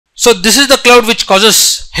So this is the cloud which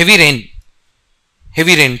causes heavy rain.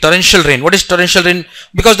 Heavy rain, torrential rain. What is torrential rain?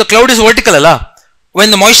 Because the cloud is vertical, Allah.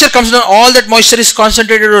 When the moisture comes down, all that moisture is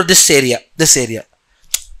concentrated over this area.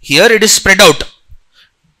 Here it is spread out.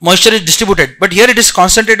 Moisture is distributed, but here it is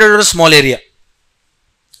concentrated over a small area.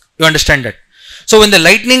 You understand that? So when the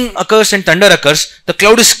lightning occurs and thunder occurs, the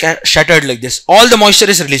cloud is shattered like this. All the moisture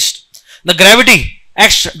is released. The gravity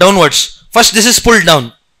acts downwards. First this is pulled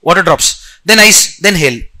down, water drops, then ice, then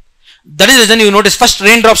hail. That is the reason you notice first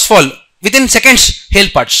raindrops fall. Within seconds, hail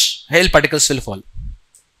particles will fall.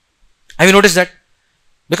 Have you noticed that?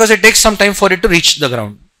 Because it takes some time for it to reach the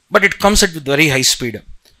ground. But it comes at very high speed.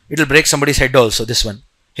 It will break somebody's head also, this one.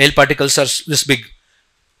 Hail particles are this big.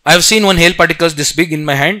 I have seen one hail particles this big in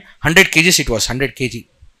my hand. 100 kgs it was, 100 kg.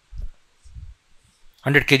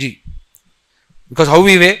 100 kg. Because how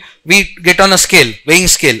we weigh? We get on a scale, weighing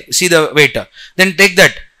scale, see the weight. Then take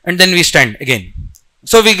that and then we stand again.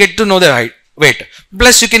 So we get to know the height, weight.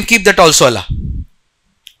 Plus you can keep that also, Allah,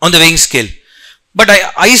 on the weighing scale. But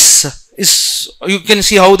ice is, you can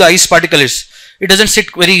see how the ice particle is. It doesn't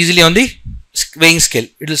sit very easily on the weighing scale.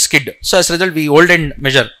 It will skid. So as a result, we hold and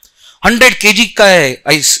measure. 100 kg ka hai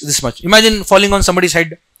ice, this much. Imagine falling on somebody's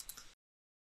head.